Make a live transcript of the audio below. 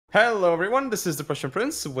Hello everyone, this is the Prussian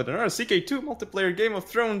Prince with another CK2 multiplayer Game of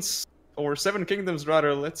Thrones, or Seven Kingdoms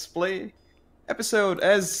rather, let's play episode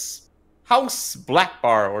as House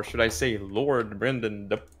Blackbar, or should I say Lord Brendan,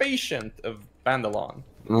 the Patient of Vandalon.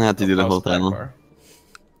 We have to do the whole title.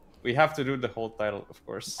 We have to do the whole title, of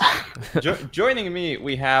course. Joining me,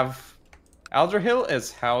 we have Aldrahill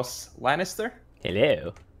as House Lannister.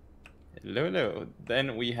 Hello. Hello.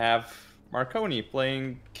 Then we have Marconi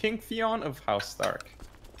playing King Theon of House Stark.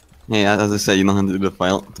 Yeah, as I said, you know how to do the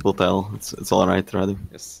full title. It's all right, rather.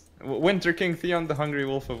 Yes. Winter King Theon, the Hungry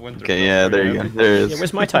Wolf of Winter. Okay, yeah, there you go. There it is. Yeah,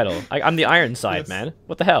 where's my title? I'm the Iron Side, Yes. Man.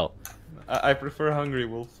 What the hell? I prefer Hungry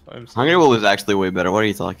Wolf. I'm sorry. Hungry Wolf is actually way better. What are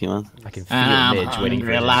you talking about? I can feel Midge waiting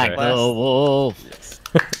for his like intro. a wolf. Yes.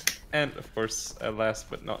 And of course, last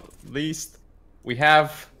but not least, we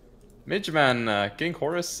have Midgeman, King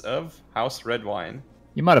Horus of House Redwine.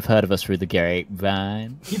 You might have heard of us through the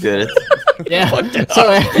grapevine. You did it. Yeah,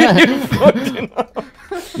 sorry.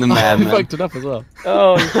 The madman. I fucked it up as well.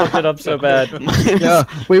 Oh, you fucked it up so bad. Yeah,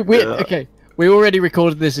 okay. We already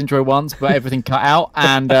recorded this intro once, but everything cut out,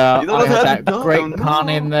 and I don't had have that to great pun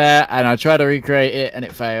in there, and I tried to recreate it, and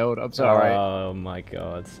it failed. I'm sorry. Oh my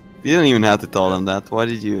god. You didn't even have to tell them that. Why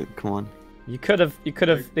did you? Come on. They could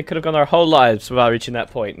have gone our whole lives without reaching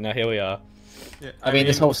that point. Now here we are. Yeah, I mean,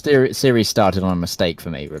 this whole series started on a mistake for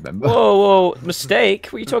me. Remember? Whoa, mistake?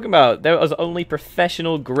 What are you talking about? There was only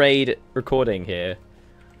professional grade recording here.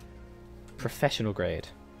 Professional grade.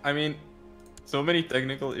 I mean, so many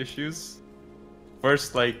technical issues.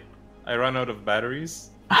 First, like, I ran out of batteries.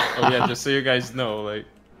 Oh yeah, just so you guys know, like,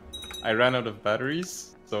 I ran out of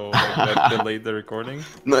batteries, so like, that delayed the recording.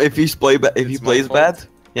 No, if he It's my plays fault. bad,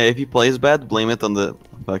 yeah, if he plays bad, blame it on the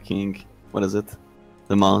fucking what is it?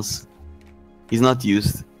 The mouse. He's not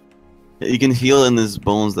used. You can feel in his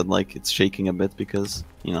bones that like it's shaking a bit because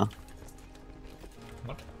you know.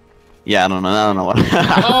 What? Yeah, I don't know what.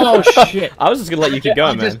 Oh shit! I was just gonna let you keep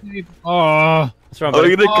going, man. What's wrong, Oh, buddy?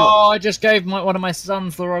 you're gonna I just gave one of my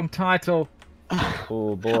sons the wrong title.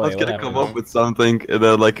 Oh boy, I was what gonna happened? come up with something, and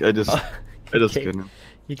then like I just Okay. couldn't.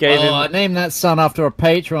 You gave I named that son after a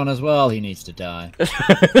patron as well. He needs to die.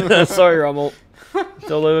 him. Sorry, Rommel. It's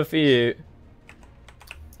all over for you.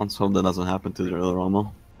 Let's hope that doesn't happen to the real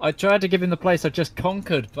Romo. I tried to give him the place I just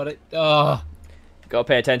conquered, but it. Oh, Gotta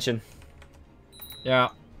pay attention. yeah.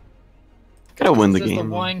 Gotta win the This is game.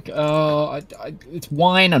 wine. Oh, it's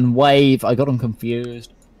wine and wave. I got them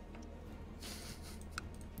confused.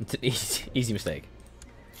 It's an easy mistake.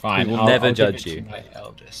 Fine. We will never I'll give judge it you. to my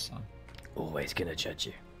eldest son. Always gonna judge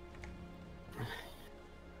you.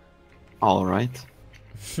 All right.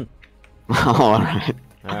 All right.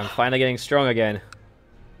 I'm finally getting strong again.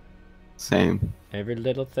 Same. Every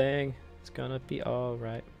little thing is gonna be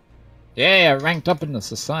alright. Yeah, ranked up in the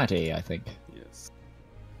society, I think. Yes.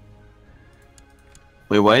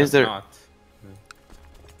 Wait, why is there? Not.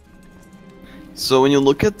 So when you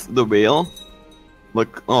look at the whale,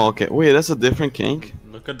 look. Oh, okay. Wait, that's a different king.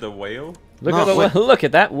 Look at the whale. Look No, at the wait. look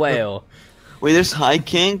at that whale. Wait, there's High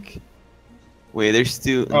King. Wait, there's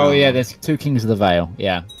two. Oh no. yeah, there's two kings of the Vale.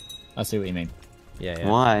 Yeah, I see what you mean. Yeah.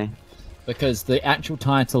 Why? Because the actual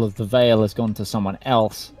title of the Vale has gone to someone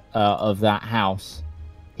else of that house,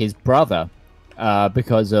 his brother,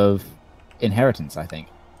 because of inheritance, I think.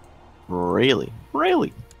 Really?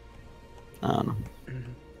 Really? I don't know. The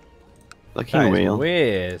That King is Whale.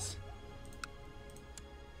 weird.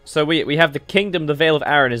 So we have the kingdom, the Vale of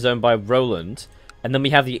Arryn is owned by Roland, and then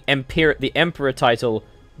we have the emperor title,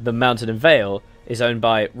 the Mountain and Vale, is owned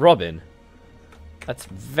by Robin. That's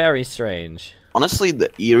very strange. Honestly, the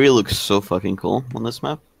Erie looks so fucking cool on this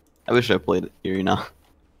map. I wish I played Erie now.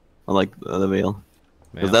 I like the Vale.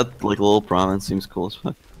 Because Yeah. that like little province seems cool as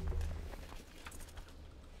fuck.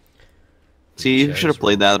 See, you should have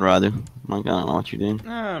played that rather. Like, I don't know what you're doing.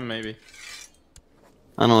 Maybe.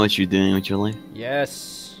 I don't know what you're doing with your life.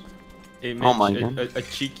 Yes. Oh my God. A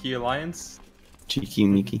cheeky alliance. Cheeky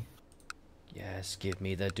Mickey. Yes, give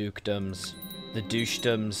me the dukedoms. The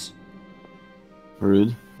douchedoms.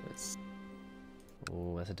 Rude. Yes.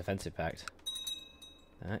 Oh, that's a defensive pact.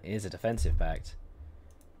 That is a defensive pact.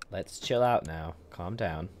 Let's chill out now. Calm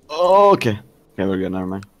down. Oh, okay. Okay, we're good. Never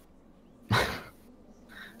mind.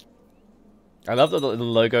 I love that the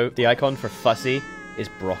logo, the icon for Fussy is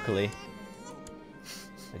broccoli.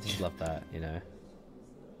 I just love that, you know.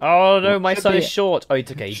 Oh no, my Should son be is short. Oh,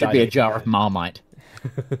 it's okay. He Should died. be a jar of Marmite.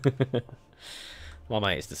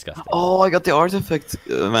 Marmite is disgusting. Oh, I got the artifact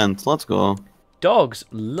event. Let's go. Dogs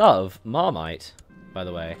love Marmite, by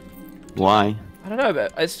the way. Why? I don't know,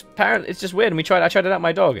 but it's apparent. It's just weird. And I tried it out with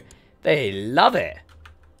my dog. They love it.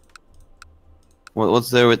 What's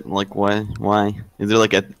there with like why? Why is there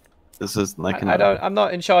like a This is like I don't. I'm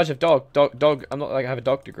not in charge of dog. Dog. I'm not like I have a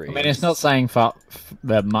dog degree. I mean, it's not saying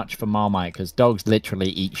much for Marmite because dogs literally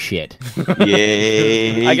eat shit.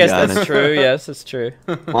 Yeah. I guess got that's it. true. Yes, that's true.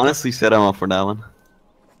 Honestly, said I'm up for that one.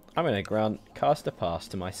 I'm gonna grant cast a pass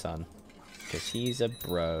to my son because he's a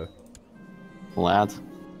bro. Lad.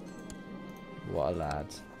 What a lad.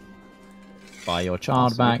 Buy your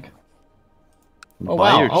child Awesome. back. Oh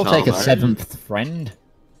Buy wow, your I'll take a child, seventh friend.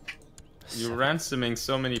 You're ransoming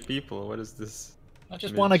so many people. What is this? I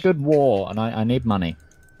just won a good war, and I need money.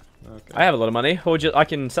 Okay. I have a lot of money. Or I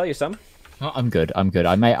can sell you some. Oh, I'm good. I'm good.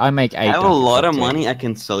 I make 8. I have a lot of money. I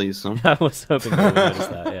can sell you some. I was hoping you would notice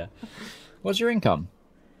that. Yeah. What's your income?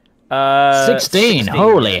 16.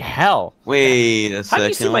 Holy hell! Wait a How do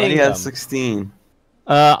you see second. my Why do you have income? 16?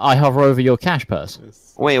 I hover over your cash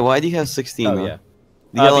purse. Wait, why do you have 16? Oh though? yeah.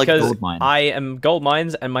 You got, like, Because gold mine. I am gold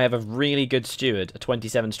mines and I have a really good steward, a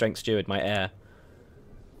 27 strength steward, my heir.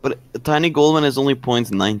 But a tiny gold one is only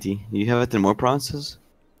 0.90. You have it in more provinces?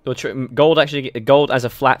 Well, gold as a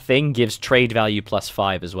flat thing gives trade value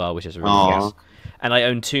 +5 as well, which is really Aw. nice. And I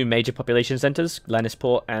own 2 major population centers,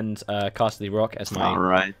 Lannisport and Castle Rock as my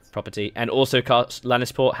Alright. property, and also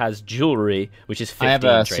Lannisport has jewelry, which is 15 I have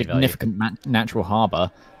a trade significant natural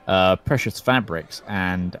harbor, precious fabrics,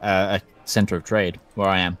 and a center of trade where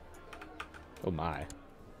I am, value. Oh my!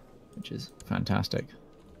 which is fantastic.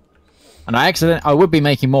 And I would be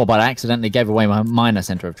making more, but I accidentally gave away my minor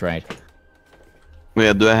center of trade.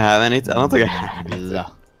 Wait, do I have any? I don't think I have it.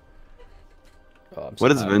 Blah. Oh, I'm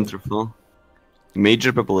What is so- Winterfell?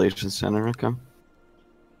 Major population center, okay.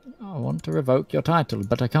 I want to revoke your title,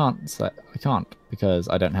 but I can't. I can't because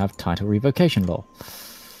I don't have title revocation law.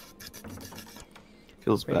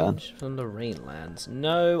 Feels bad. Range from the Rainlands.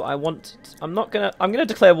 No, I'm not gonna. I'm gonna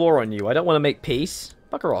declare war on you. I don't want to make peace.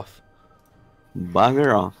 Bugger off.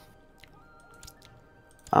 Bugger off.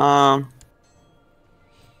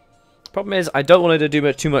 Problem is, I don't want to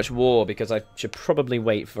do too much war because I should probably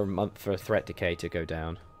wait for a month for a threat decay to go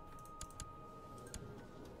down.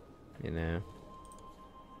 You know.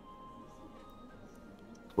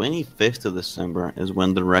 25th of December is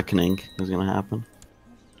when the reckoning is gonna happen.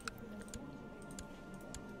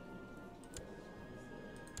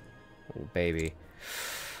 Oh, baby.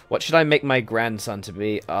 What should I make my grandson to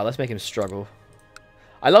be? Let's make him struggle.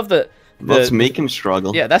 I love that. Let's make him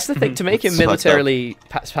struggle. Yeah, that's the thing. To make him That's fucked up. militarily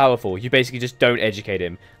powerful, you basically just don't educate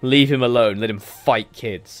him. Leave him alone. Let him fight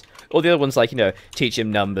kids. All the other ones, like, you know, teach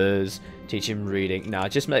him numbers, teach him reading. Nah,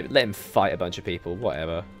 just let him fight a bunch of people.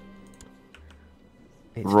 Whatever.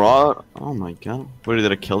 Raw. Oh my god. Where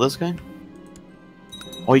did I kill this guy?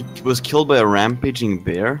 Oh, he was killed by a rampaging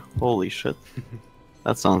bear? Holy shit.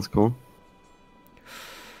 That sounds cool.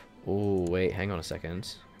 Oh, wait, hang on a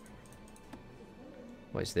second.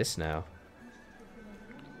 What is this now?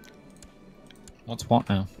 What's what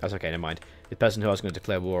now? That's okay, never mind. The person who I was going to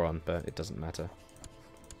declare war on, but it doesn't matter.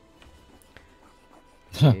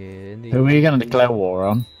 Who are you going to declare war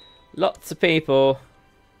on? Lots of people.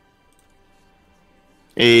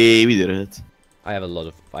 Hey, we did it. I have a lot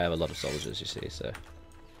of soldiers, you see, so.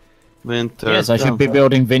 Winter. Yes, I should be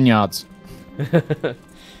building vineyards.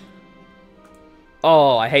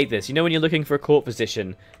 Oh, I hate this. You know when you're looking for a court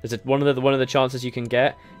position, there's one of the chances you can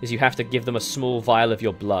get is you have to give them a small vial of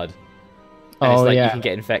your blood. And it's like you can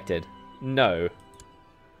get infected. No.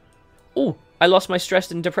 Oh, I lost my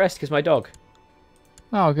stressed and depressed because my dog.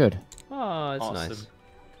 Oh, good. Oh, that's Awesome. nice.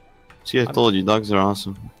 See, I told you, dogs are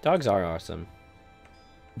awesome. Dogs are awesome.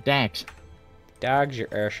 Dags. Dogs are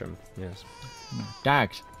awesome. Yes. No,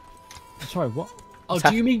 dags. Sorry, what? Oh, What's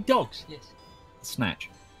do you mean dogs? Yes. Snatch.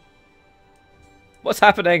 What's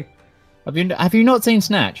happening? Have you not seen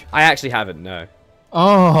Snatch? I actually haven't. No.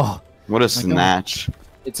 Oh, What a snatch.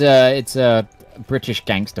 it's a British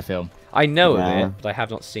gangster film. I know Wow. of it, but I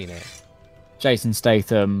have not seen it. Jason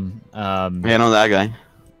Statham. Yeah, I know that guy.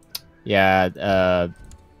 Yeah.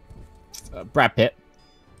 Brad Pitt.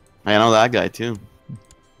 I know that guy too.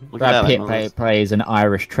 Look Brad at that. I Pitt know this. plays an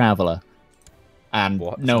Irish traveller, and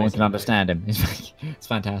What? no one Amazing. can understand him. It's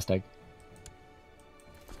fantastic.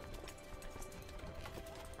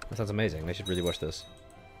 That sounds amazing. I should really watch this.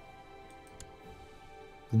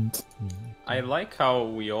 I like how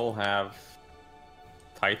we all have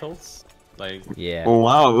titles. Like, Yeah. Oh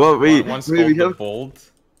wow, what, wait, one's wait, called we the have... Bold.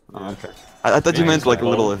 Oh, okay. I thought you Yeah, meant like a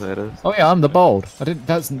Bold. little letters. Oh yeah, I'm the bold. I didn't.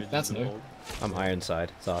 which That's is new. Bold. I'm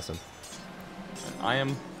Ironside. It's awesome. And I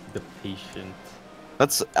am the patient.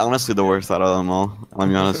 That's honestly the worst out of them all. I'll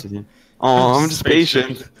be honest with you. Oh, I'm just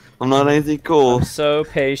patient. I'm not anything cool. I'm so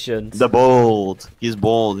patient. The bold. He's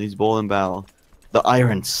bold. He's bold in battle. The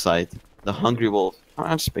iron sight. The hungry wolf. Oh,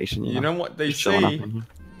 I'm just patient. You know what they Just showing up say? in here.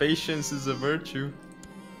 Patience is a virtue.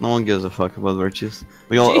 No one gives a fuck about virtues.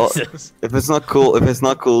 We all, Jesus. if it's not cool,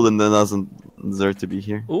 then it doesn't deserve to be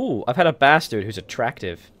here. Ooh, I've had a bastard who's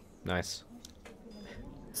attractive. Nice.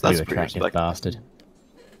 So that's You pretty attractive respectable. bastard.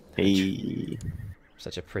 Hey.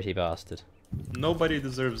 Such a pretty bastard. Nobody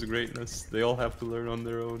deserves greatness. They all have to learn on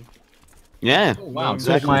their own. Yeah. Oh, wow,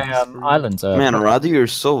 exactly. so my islands are... Man, Radu, you're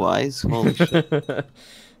so wise. Holy shit.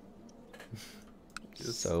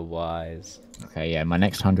 So wise. Okay, yeah, my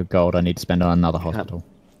next 100 gold I need to spend on another hospital.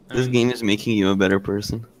 This game is making you a better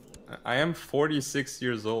person. I am 46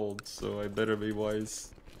 years old, so I better be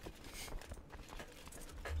wise.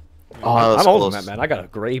 Oh, that's I'm older close. than that, man. I got a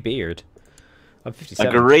grey beard. I'm A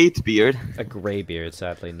 57. great beard. A grey beard,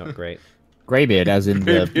 sadly, not great. Greybeard, as in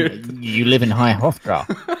Greybeard. you live in High Hofstra.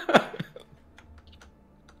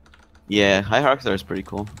 Yeah, High Harkstar is pretty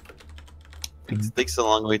cool. It takes a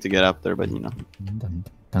long way to get up there, but you know.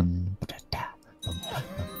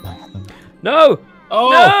 No! Oh!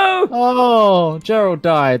 No! Oh, Gerald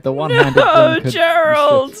died. The one-handed No, one could-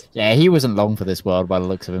 Gerald! Yeah, he wasn't long for this world by the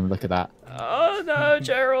looks of him. Look at that. Oh no,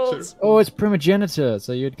 Gerald! Oh, it's primogenitor,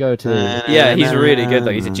 so you'd go to... Yeah, he's really good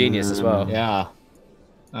though. He's a genius as well. Yeah.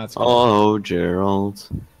 That's good. Oh, Gerald.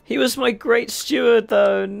 He was my great steward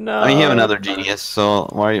though. No. I mean, you have another genius, so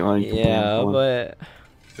why are you Yeah, complaining?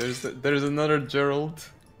 but There's another Gerald.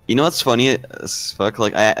 You know what's funny as fuck?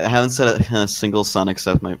 Like, I haven't said a single son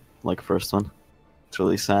except my, first one. It's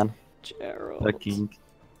really sad. Gerald. Fucking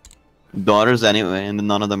daughters anyway, and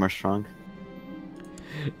none of them are strong.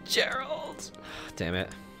 Gerald. Damn it.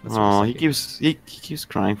 That's Oh, really he keeps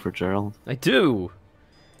crying for Gerald. I do.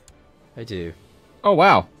 I do. Oh,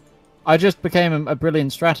 wow. I just became a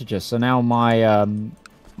brilliant strategist, so now my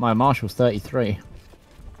my marshal's 33.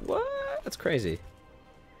 What? That's crazy.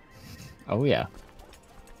 Oh, yeah.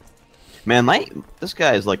 Man, this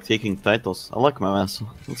guy is like taking titles. I like my vassal.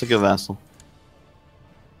 That's a good vassal.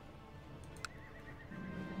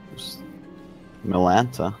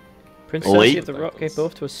 Milanta. Princess Late. gave the rock gave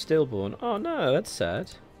birth to a stillborn. Oh no, that's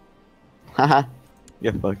sad. Haha.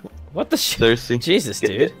 Yeah, fuck. What the shit? Cersei. Jesus,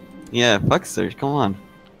 dude. Yeah, fuck Cersei. Come on.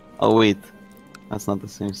 Oh wait, that's not the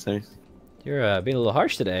same Cersei. You're being a little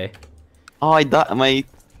harsh today. Oh, I died. My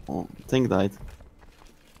thing died.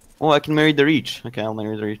 Oh, I can marry the Reach. Okay, I'll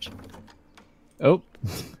marry the Reach. Oh.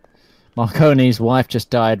 Marconi's wife just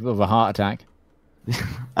died of a heart attack.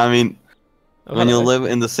 I mean, Oh, when you hello. live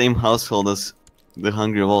in the same household as the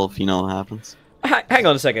Hungry Wolf, you know what happens. Hang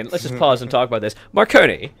on a second. Let's just pause and talk about this.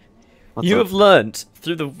 Marconi, What's you up? have learnt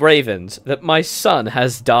through the ravens that my son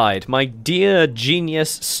has died. My dear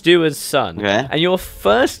genius steward's son. Okay. And your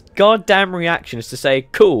first goddamn reaction is to say,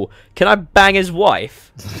 "Cool, can I bang his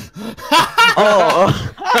wife?"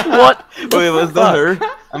 Oh, What? wait, was that her?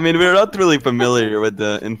 I mean, we're not really familiar with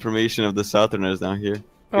the information of the Southerners down here. If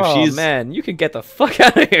Oh she's... man, you can get the fuck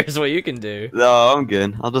out of here. Is what you can do. No, I'm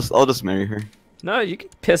good. I'll just marry her. No, you can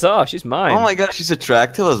piss off. She's mine. Oh my god, she's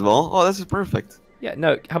attractive as well. Oh, this is perfect. Yeah,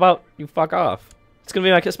 no. How about you fuck off? It's gonna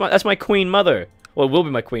be like that's my queen mother. Well, it will be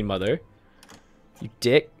my queen mother. You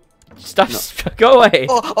dick. Stop. Go away.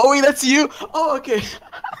 Oh wait, that's you. Oh, okay.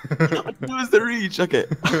 It was the Reach. Okay.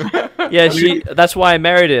 Yeah, that's why I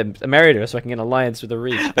married him. I married her so I can get an alliance with the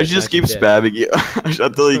Reach. I should just keep spamming you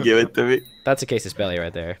until you give it to me. That's a case of belly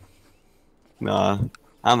right there. Nah,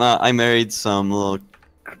 I married some little,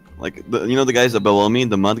 you know the guys that below me,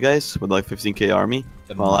 the mud guys with like 15k army.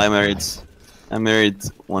 Well, I married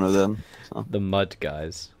one of them. So. The mud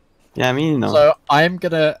guys. Yeah, I mean, you know. So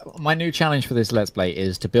my new challenge for this Let's Play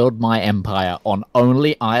is to build my empire on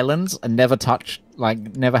only islands and never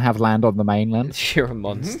never have land on the mainland. You're a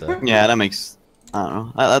monster. Yeah, that makes, I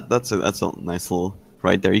don't know. That's a nice little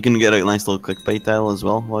right there. You can get a nice little clickbait title as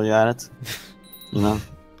well while you're at it. You know.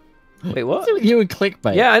 Wait, what? What's with you and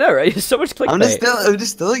clickbait? Yeah, I know, right? There's so much clickbait. I'm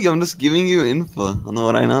just telling you. I'm just giving you info. I know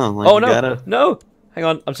what I know. Like, Oh you no, gotta... no. Hang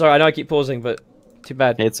on. I'm sorry. I know I keep pausing, but too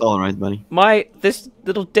bad. It's all right, buddy. This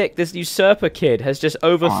little dick, this usurper kid, has just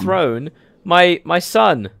overthrown my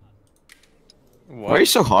son, Why are you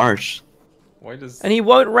so harsh? Why does... and he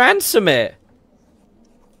won't ransom it.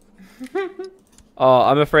 Oh,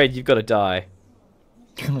 I'm afraid you've got to die.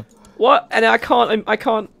 What? And I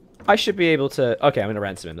can't. I should be able to. Okay, I'm gonna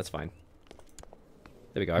ransom him. That's fine.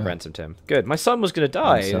 There we go. I ransomed him. Good. My son was gonna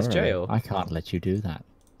die in his jail. I can't let you do that.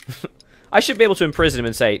 I should be able to imprison him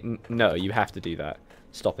and say, no, you have to do that.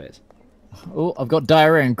 Stop it. Oh, I've got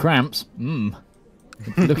diarrhea and cramps. Looking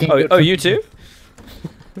good Oh, for- you too?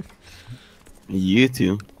 You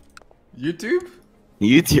too. YouTube?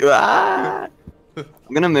 You too. Ah!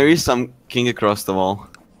 I'm gonna marry some king across the wall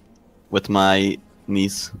with my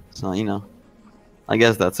niece. So, you know. I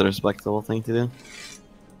guess that's a respectable thing to do.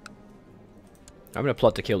 I'm gonna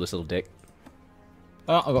plot to kill this little dick.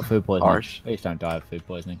 Oh, I got food poisoning. Harsh. Please don't die of food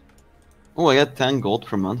poisoning. Oh, I got 10 gold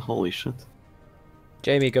per month. Holy shit.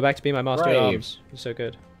 Jamie, go back to being my master at Brave. arms. You're so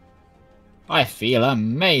good. I feel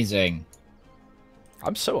amazing.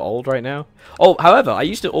 I'm so old right now. Oh, however, I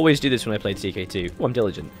used to always do this when I played CK2. Oh, I'm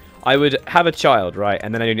diligent. I would have a child, right,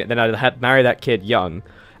 and then I'd marry that kid young,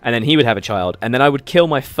 and then he would have a child, and then I would kill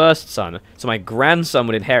my first son, so my grandson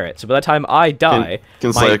would inherit. So by the time I die,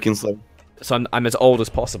 Kinslayer. so I'm as old as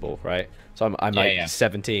possible, right? So I'm like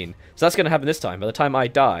 17. So that's gonna happen this time. By the time I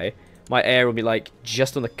die, my heir will be like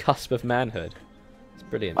just on the cusp of manhood. It's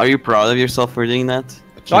brilliant. Are you proud of yourself for doing that?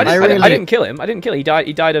 No, I didn't kill him. I didn't kill him.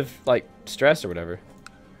 He died of like stress or whatever.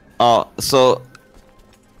 Oh, so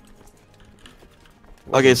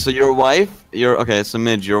okay, so your wife, so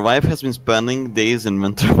Midge, your wife has been spending days in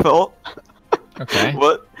Winterfell. Okay.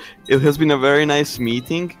 But it has been a very nice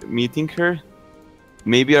meeting her.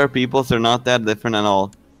 Maybe our peoples are not that different at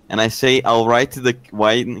all. And I say I'll write to the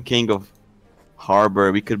White King of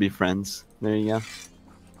Harbor. We could be friends. There you go.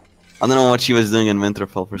 I don't know what she was doing in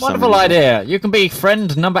Winterfell for some reason. Wonderful idea. You can be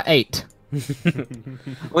friend number 8.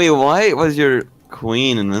 Wait, why was your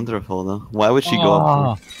queen in Winterfell though? Why would she go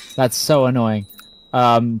up there? That's so annoying. So Yeah,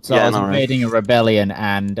 I was I know, right? invading a rebellion,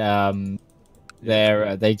 and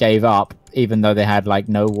they gave up, even though they had like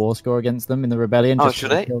no war score against them in the rebellion. Oh, just should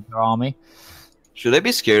to I? kill their army. Should I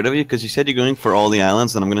be scared of you? Because you said you're going for all the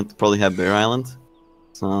islands, and I'm gonna probably have Bear Island.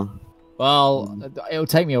 So Well, it'll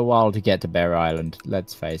take me a while to get to Bear Island.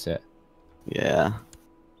 Let's face it. yeah,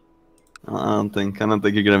 I don't think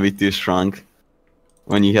you're gonna be too strong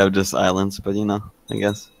when you have just islands. But you know, I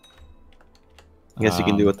guess you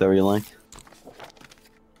can do whatever you like.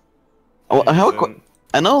 Oh,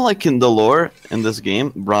 I know, like in the lore in this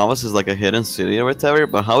game, Bravos is like a hidden city or whatever.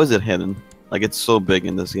 But how is it hidden? Like it's so big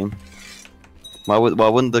in this game. Why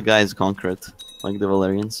wouldn't the guys conquer it, like the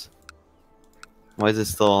Valyrians? Why is it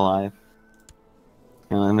still alive?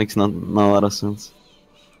 Yeah, it makes not a lot of sense.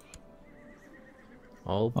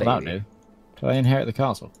 Oh, Well, that'll do. Did I inherit the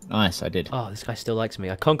castle? Nice, I did. Oh, this guy still likes me.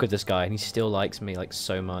 I conquered this guy, and he still likes me like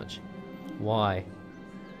so much. Why?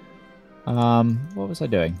 What was I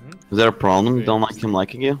doing? Is there a problem? You don't like him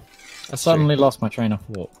liking you? I suddenly lost my train of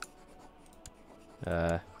thought.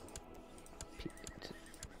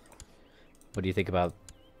 What do you think about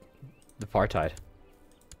the apartheid?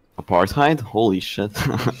 Apartheid? Holy shit.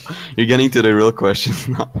 You're getting to the real questions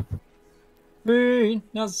now.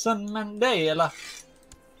 Nelson Mandela.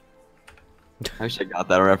 I wish I got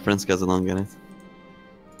that reference because I don't get it.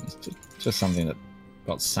 It's just something that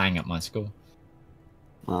got sang at my school.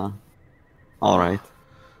 Alright.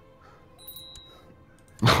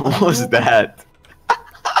 What was that?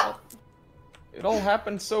 It all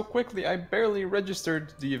happened so quickly, I barely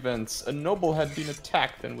registered the events. A noble had been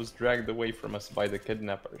attacked and was dragged away from us by the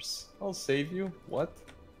kidnappers. I'll save you. What?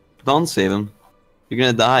 Don't save him. You're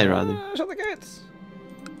gonna die, Roddy. Shut the gates!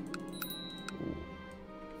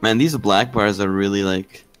 Man, these black bars are really,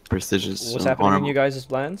 like, prestigious. What's and happening in honorable. you guys'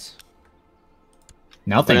 lands?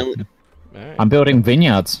 Nothing. Apparently, Alright. I'm building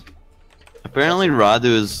vineyards. apparently Radu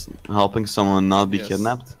is helping someone not be Yes.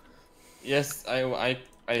 kidnapped. Yes, I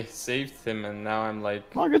saved him, and now I'm like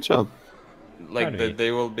Oh, good job. Proud of you.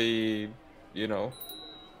 they will be, you know,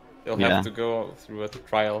 they'll Yeah. have to go through a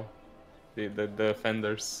trial. The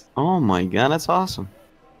offenders. Oh my god, that's awesome.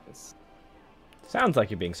 Yes. Sounds like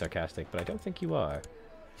you're being sarcastic, but I don't think you are.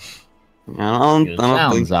 I You don't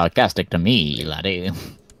sound think... sarcastic to me, laddie.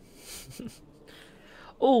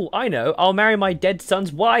 Oh, I know. I'll marry my dead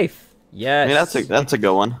son's wife. Yes. Yeah, that's a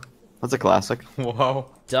good one. That's a classic.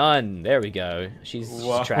 Wow. Done. There we go. She's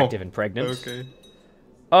Wow. attractive and pregnant. Okay.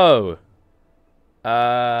 Oh.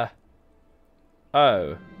 Oh.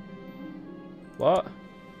 What?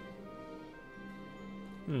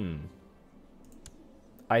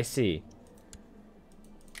 I see.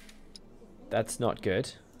 That's not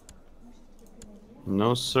good.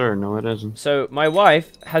 No, sir. No, it isn't. So my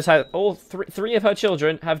wife has had all three of her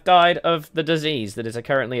children have died of the disease that is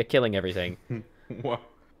currently killing everything. Wow.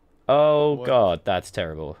 Oh What? god, that's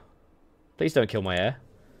terrible. Please don't kill my heir.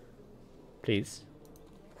 Please.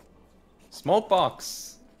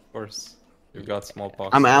 Smallpox. Of course. You've got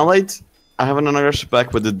smallpox. I'm allied. I have another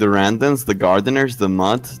spec with the Durandans, the Gardeners, the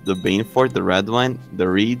Mud, the Banefort, the Redwine, the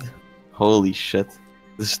Reed. Holy shit.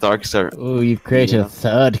 The Starks are... Oh, you've created Yeah. a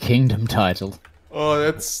third kingdom title. Oh,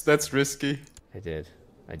 that's risky. I did.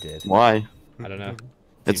 Why? I don't know.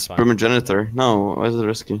 It's fine. primogenitor. No, why is it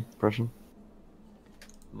risky? Impression.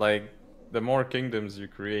 Like, the more kingdoms you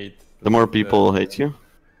create, The more people hate you?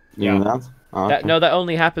 You mean Yeah. that? Oh, okay. No, that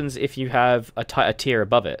only happens if you have a tier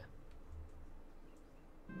above it.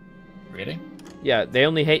 Really? Yeah, they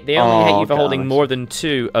only hate you for holding gosh. more than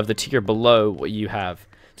 2 of the tier below what you have.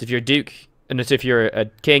 So if you're a duke, and if you're a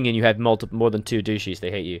king and you have more than 2 douchies, they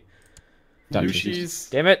hate you. Douchies.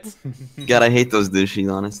 Damn it! God, I hate those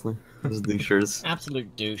douchies, honestly. Those douchers.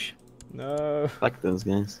 Absolute douche. No, Fuck those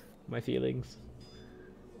guys. my feelings.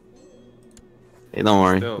 Hey, don't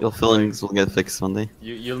worry. Still, Your feelings will get fixed one day.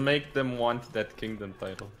 You'll make them want that kingdom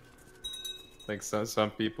title. Like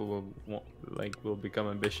some people will become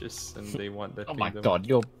ambitious and they want that Oh kingdom. my god,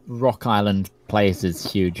 your Rock Island place is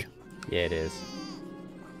huge. Yeah, it is.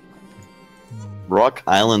 Rock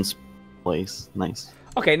Island's place. Nice.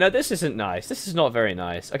 Okay, no, this isn't nice. This is not very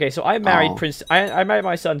nice. Okay, so I married I married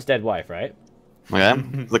my son's dead wife, right? Okay,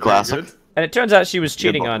 the classic. Good. And it turns out she was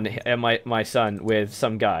cheating boy. on my son with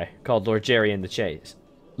some guy called Lord Jerry the Chase.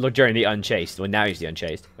 Lord Jerry the Unchaste. Well, now he's the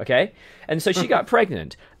Unchaste. Okay? And so she got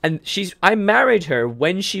pregnant. And I married her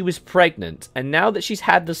when she was pregnant. And now that she's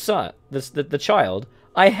had the child,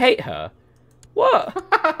 I hate her. What?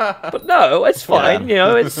 But no, it's fine. Yeah. You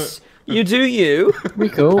know, it's... You do you. We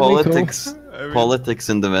cool. Politics. I mean, Politics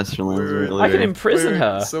in the Westerlands. wait, Really I can weird. imprison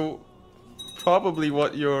her. So, probably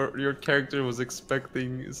what your character was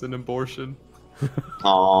expecting is an abortion.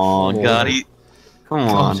 Oh god, come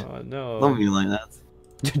on. Oh, no. Don't be like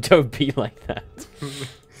that. Don't be like that.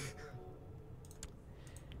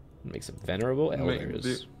 Make some venerable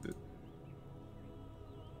elders.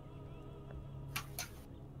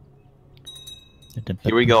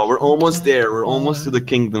 Here we go. We're almost there. We're almost to the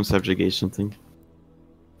kingdom subjugation thing.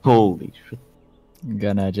 Holy shit. I'm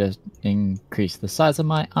gonna just increase the size of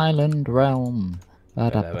my island realm.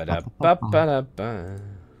 Ba-da-ba-da-ba-ba-da-ba.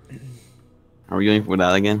 Are we going for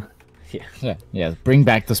that again? Yeah, bring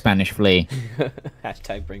back the Spanish flea.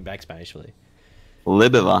 Hashtag bring back Spanish flea.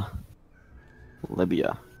 Libya.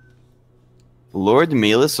 Lord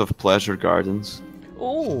Melis of Pleasure Gardens.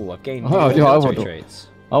 Oh, I've gained Oh, yeah, I military want to- traits.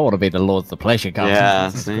 I want to be the Lord of the Pleasure Garden. Yeah,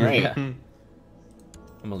 This is see? great. I'm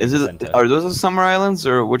a Is little it? center. Are those the Summer Islands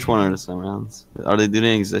or which one are the Summer Islands? Are they? Do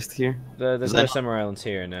they exist here? There's is no that- summer islands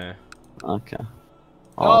here now. Okay.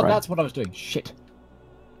 Oh, Alright. that's what I was doing. Shit.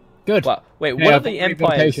 Good. Well, wait, Yeah, one I've of the got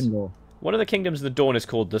empires, relocation law. one of the kingdoms of the Dawn is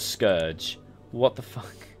called the Scourge. What the fuck?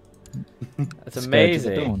 That's Scourge of the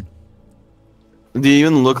amazing. Dawn. They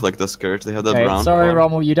even look like the Scourge. They have that Okay, brown. sorry, color.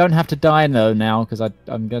 Rommel, you don't have to die though now, because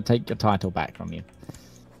I'm gonna take your title back from you.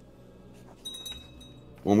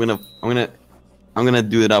 Well, I'm gonna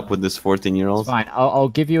do it up with this 14-year-old. It's fine. I'll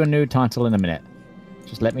give you a new title in a minute.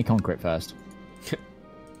 Just let me conquer it first.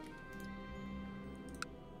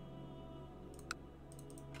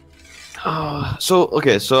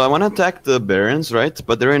 So I want to attack the Barons, right?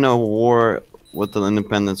 But they're in a war with the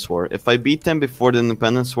Independence War. If I beat them before the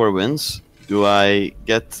Independence War wins, do I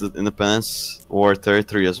get the Independence War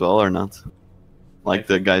territory as well or not? Like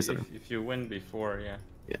the guys that. If you win before, yeah.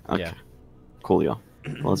 Yeah. Okay. Yeah. Cool, yo.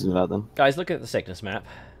 Let's do that then. Guys, look at the sickness map.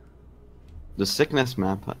 The sickness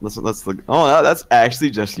map. Let's look. Oh, that's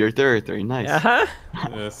actually just your territory. Nice. Uh-huh.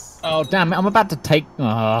 Yes. Oh damn it! I'm about to take.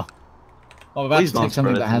 I'm about Please to don't take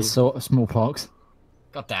something spread it that to has smallpox.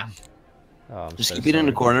 God damn. Oh, I'm Just so keep it in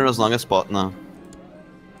the sorry. corner as long as spot now.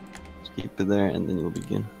 Just keep it there and then you'll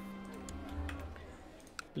begin.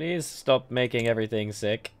 Please stop making everything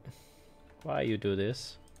sick. Why you do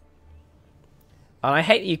this? And I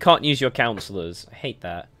hate that you can't use your counselors. I hate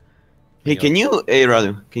that. Hey, hey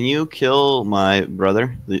Radu, can you kill my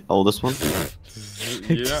brother, the oldest one?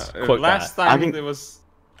 Yeah. Quote Last that. time I can- there was.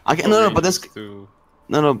 I can, no, but this, To...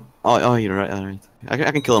 no. Oh, you're right, alright. I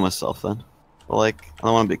can kill him myself then. But like, I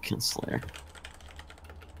don't want to be a kinslayer.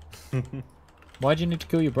 Why'd you need to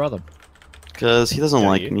kill your brother? Because he doesn't Don't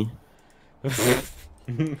like you? me. This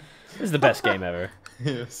is the best game ever.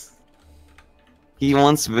 Yes. He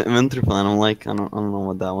wants Winterfell, I'm like, I don't know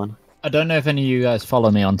what that one. I don't know if any of you guys follow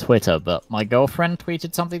me on Twitter, but my girlfriend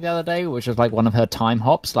tweeted something the other day, which was like one of her time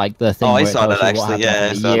hops, like the thing Oh, I where it saw tells that you what actually, yeah, happened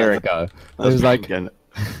I a saw year that. ago. It That's was like, pretty good.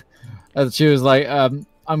 and she was like,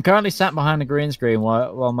 I'm currently sat behind a green screen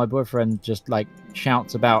while my boyfriend just like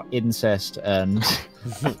shouts about incest and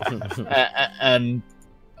and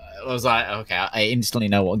I was like, okay, I instantly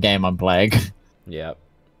know what game I'm playing. Yep.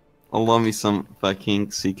 I love me some fucking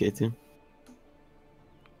CK2.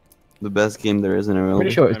 The best game there is in a world.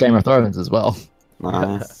 Pretty sure it's Game of Thrones as well.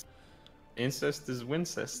 Nice. Incest is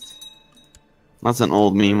wincest. That's an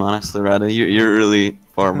old meme, honestly, Radu. You're really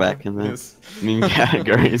far back in the Yes. meme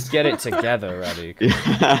categories. Get it together, Radu.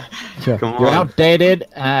 Yeah. Sure. Come You're on. outdated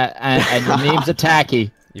and your memes are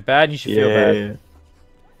tacky. You're bad, you should feel bad.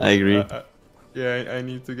 I agree. Yeah, I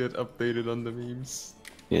need to get updated on the memes.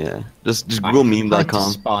 Yeah. Just Google I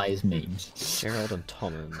meme.com. despise memes. Gerald and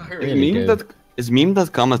Tommen. Really do. Is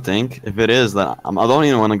meme.com a thing? If it is, then I don't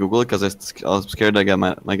even want to Google it because I was scared I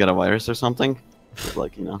might get a virus or something. But,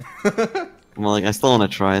 like, you know. I'm like, I still want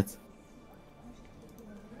to try it.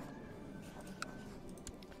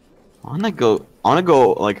 I wanna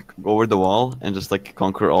go like over the wall and just like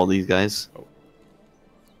conquer all these guys. Oh.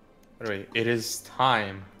 Anyway, it is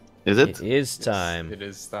time. Is it? It is time. Yes, it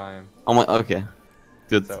is time. Oh my, okay.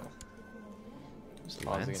 Good. So, just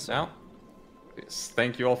pausing it now. Yes,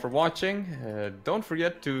 thank you all for watching. Don't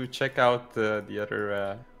forget to check out the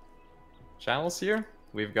other channels here.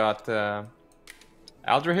 We've got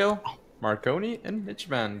Aldrahill, Marconi, and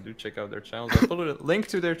Nichman. Do check out their channels. I'll put a link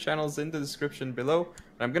to their channels in the description below.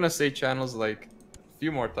 And I'm gonna say channels like a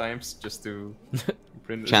few more times just to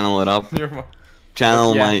print Channel it up.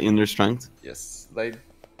 Channel my inner strength. Yes, like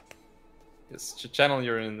channel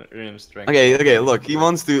your inner strength. Okay, look, he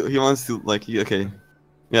wants to like okay.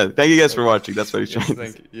 Yeah, thank you guys for watching. That's what he's Yes, trying to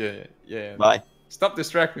thank you. Yeah. Bye. Stop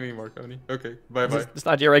distracting me, Marconi. Okay, bye. Just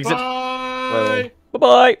start your exit. Bye. Bye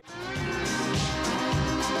bye.